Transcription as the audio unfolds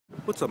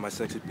What's up, my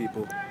sexy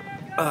people?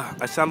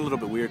 I sound a little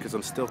bit weird because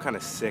I'm still kind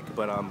of sick,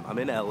 but I'm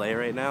in LA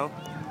right now,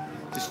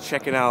 just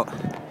checking out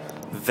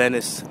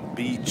Venice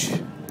Beach,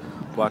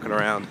 walking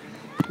around.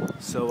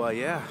 So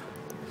yeah,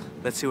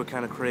 let's see what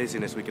kind of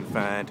craziness we can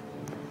find.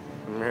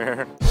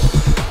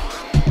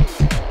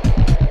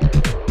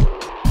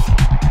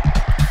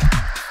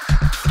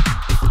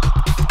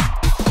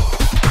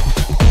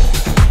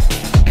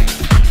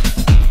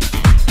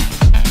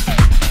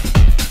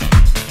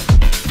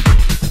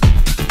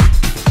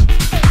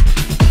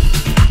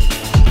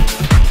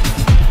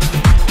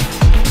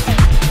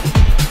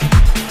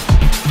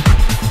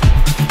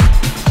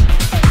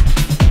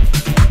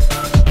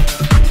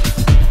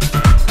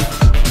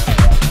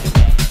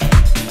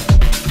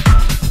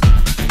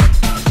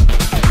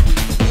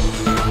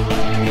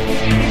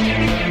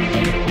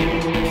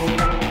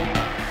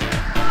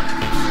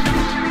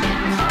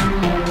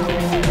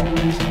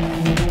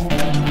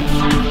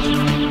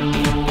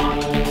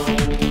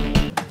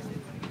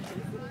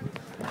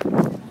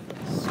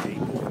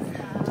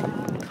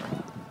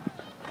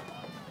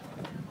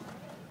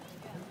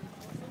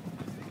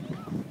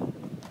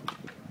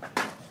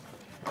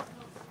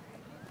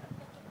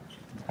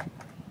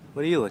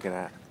 What are you looking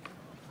at,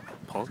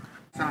 punk?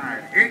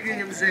 Sorry,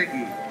 Iggy and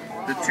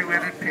Ziggy, the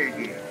two-headed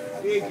piggy.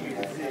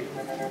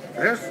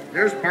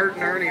 There's Bert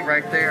and Ernie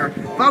right there.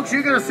 Folks,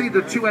 you're going to see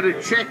the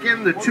two-headed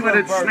chicken, the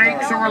two-headed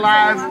snakes are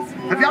alive.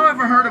 Have y'all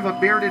ever heard of a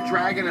bearded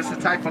dragon? It's a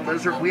type of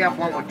lizard. We have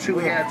one with 2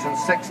 heads and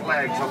 6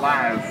 legs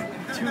alive.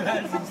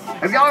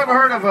 Have y'all ever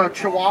heard of a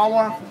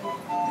chihuahua?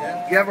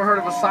 You ever heard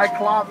of a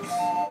cyclops?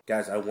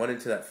 Guys, I went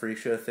into that freak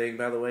show thing,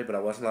 by the way, but I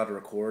wasn't allowed to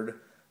record.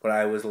 But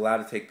I was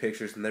allowed to take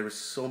pictures, and there were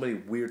so many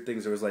weird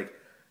things. There was like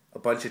a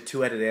bunch of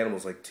 2-headed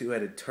animals, like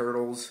 2-headed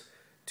turtles,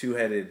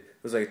 there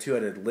was like a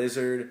 2-headed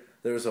lizard,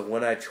 there was a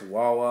 1-eyed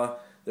chihuahua,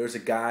 there was a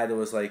guy that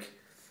was like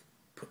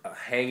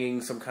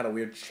hanging some kind of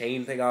weird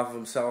chain thing off of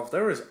himself.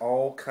 There was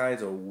all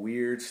kinds of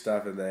weird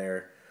stuff in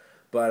there.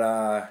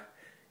 But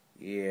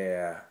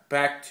yeah,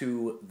 back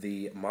to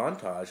the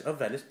montage of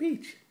Venice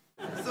Beach.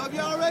 So if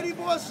y'all ready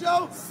for a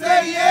show,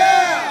 say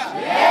yeah!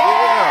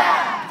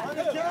 Yeah! On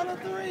the count of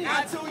 3.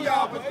 Not 2,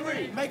 y'all, but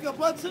 3. Make a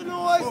bunch of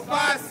noise. For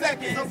 5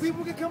 seconds. So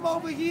people can come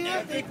over here.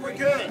 I think we're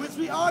good. Which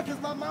we are,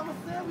 because my mama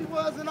said we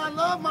was, and I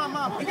love my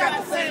mama. We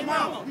got the same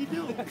mama. We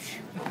do. So,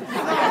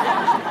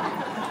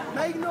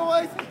 make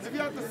noise. If you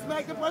have to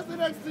smack the person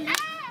next to you,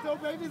 throw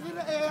babies in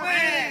the air.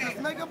 Just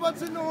make a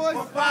bunch of noise.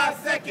 For 5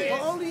 seconds. We're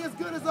only as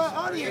good as our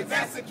audience. If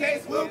that's the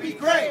case, we'll be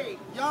great.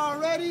 Y'all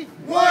ready?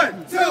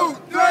 1, 2,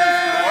 3!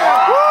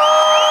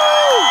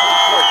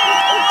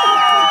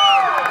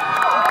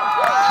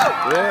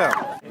 Yeah.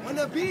 When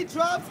the beat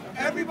drops,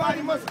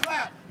 Everybody must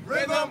clap.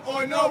 Rhythm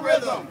or no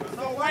rhythm.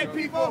 So white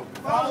people,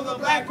 follow the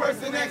black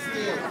person next to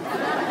you. It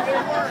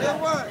works. it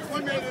works.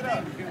 We made it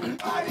up.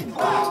 Everybody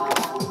clap.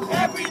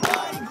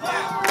 Everybody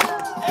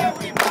clap.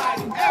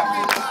 Everybody,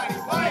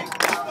 white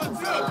people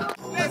too.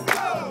 Let's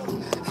go.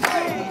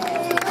 Hey,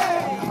 hey,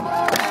 hey,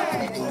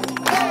 hey,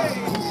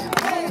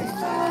 hey,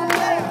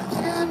 hey.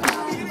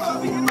 Beat it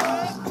up, beat it up.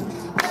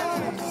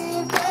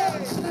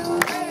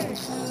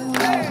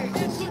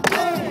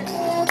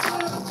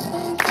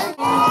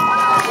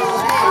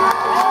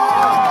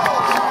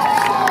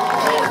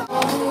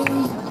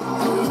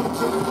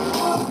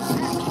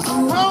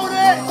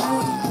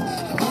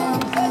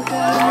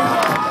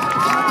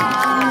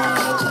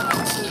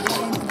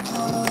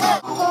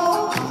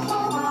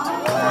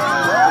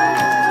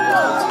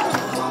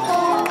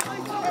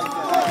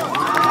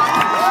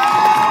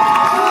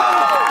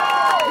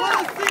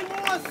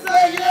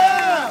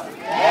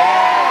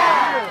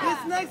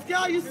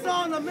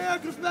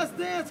 America's Best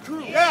Dance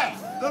Crew. Yes.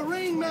 The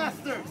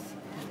Ringmasters.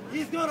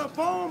 He's gonna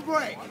bone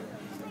break.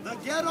 The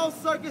Ghetto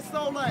Circus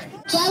Soleil.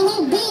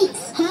 Jelly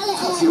Beats, holla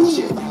at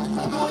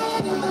me.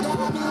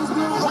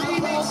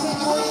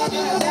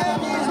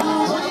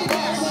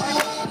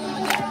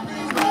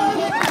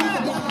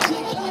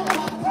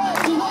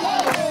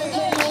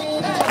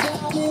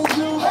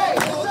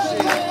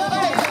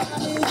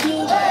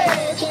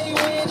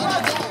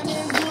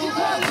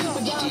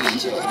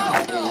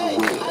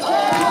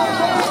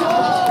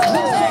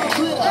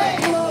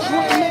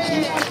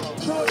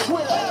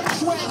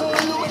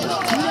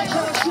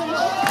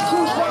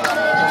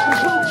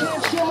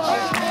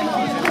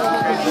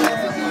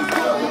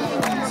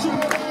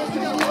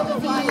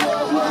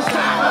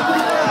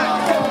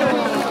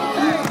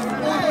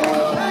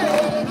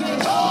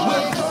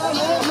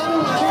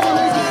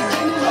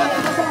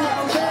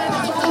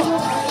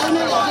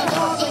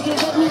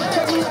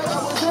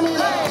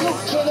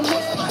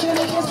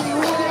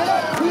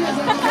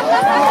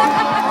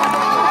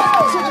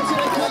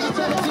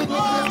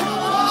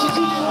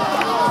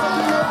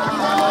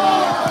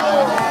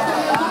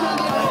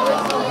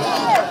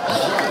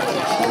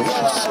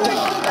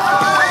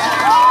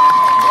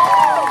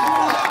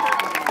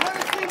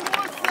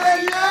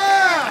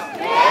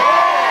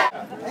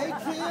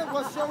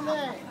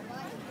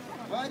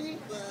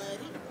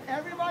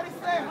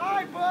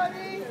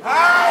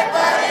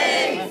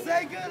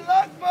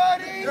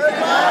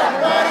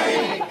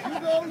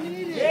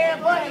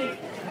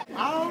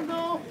 I don't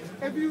know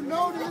if you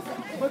noticed,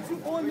 but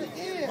you on the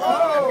end.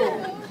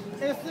 Oh.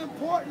 It's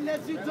important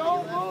that you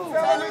don't move.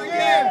 Tell it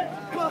again.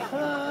 But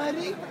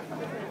honey,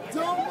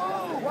 don't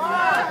move.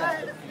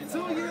 Why? 2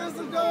 years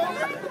ago,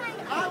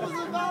 I was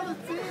a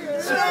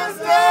volunteer. True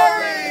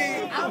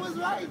story. I was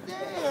right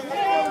there. He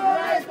was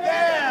right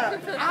there.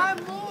 I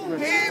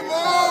moved. He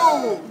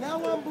moved. Now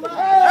I'm black.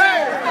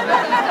 Hey.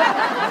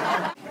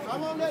 I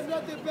won't let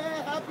nothing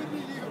bad happen to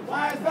you.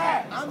 Why is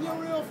that? I'm your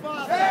real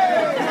father.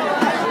 Hey.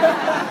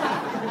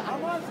 I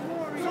want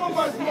more. So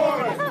much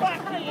more.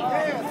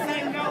 Yeah,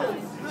 same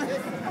nose.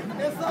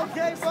 It's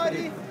okay,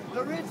 buddy.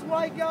 The rich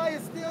white guy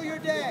is still your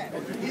dad.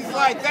 He's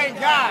like, thank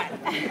God.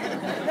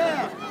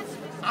 Now,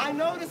 I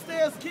noticed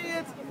there's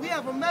kids. We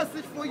have a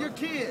message for your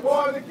kids.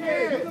 For the You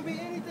kids. can be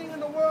anything in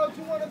the world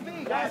you want to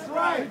be. That's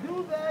right. To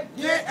do that,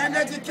 Get an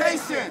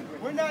education.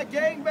 we're not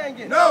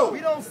gangbanging. No. We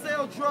don't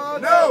sell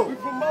drugs. No. We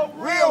promote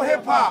Real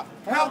hip hop.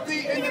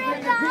 Healthy,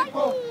 independent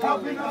people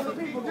helping other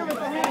people. Give us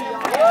a hand,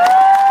 y'all.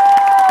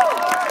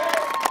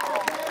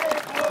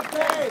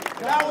 Okay.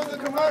 That was a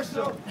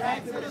commercial.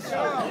 Back to the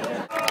show.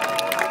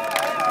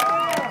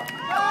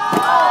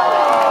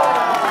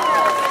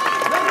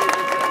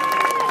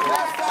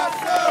 That's our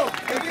show.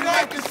 If you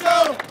like the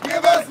show,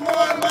 give us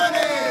more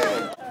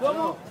money.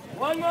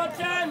 One more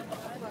time.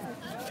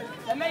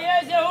 Let me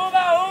hear you.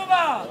 Hoover,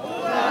 Hoover.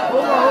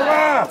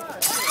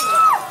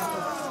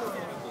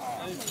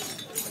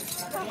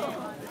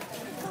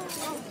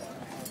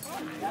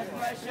 That's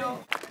my show.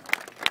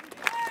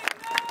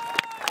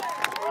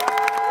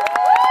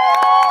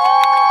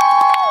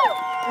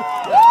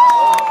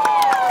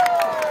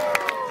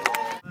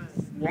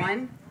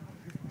 1,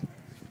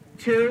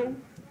 2,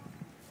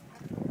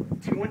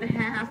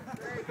 2.5.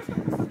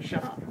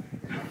 Shut up.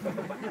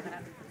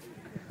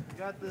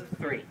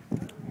 3.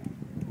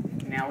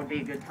 Now would be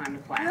a good time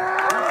to clap.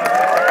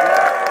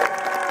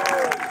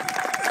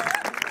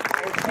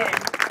 Okay.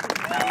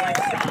 Now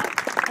let's stop.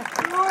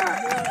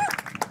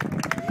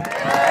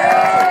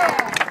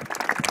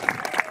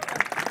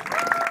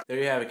 There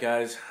you have it,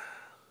 guys.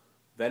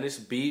 Venice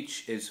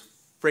Beach is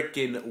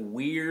freaking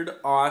weird,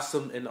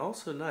 awesome, and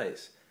also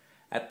nice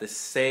at the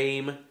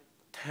same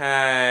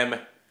time.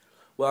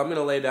 Well, I'm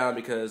gonna lay down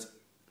because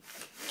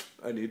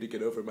I need to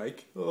get over my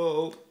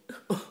cold.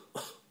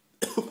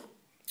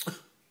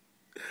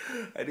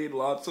 I need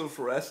lots of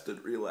rest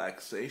and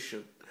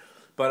relaxation.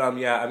 But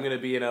yeah, I'm gonna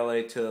be in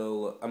LA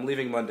till I'm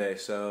leaving Monday,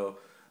 so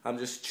I'm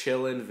just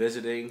chilling,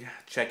 visiting,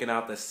 checking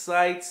out the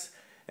sights,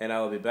 and I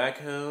will be back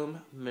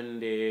home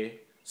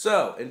Monday.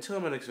 So, until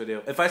my next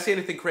video, if I see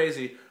anything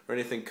crazy or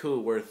anything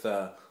cool worth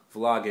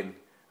vlogging,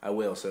 I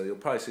will. So you'll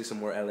probably see some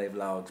more LA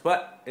vlogs.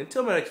 But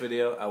until my next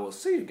video, I will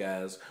see you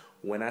guys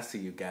when I see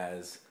you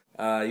guys.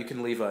 You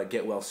can leave a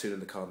get well soon in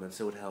the comments.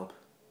 It would help.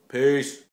 Peace.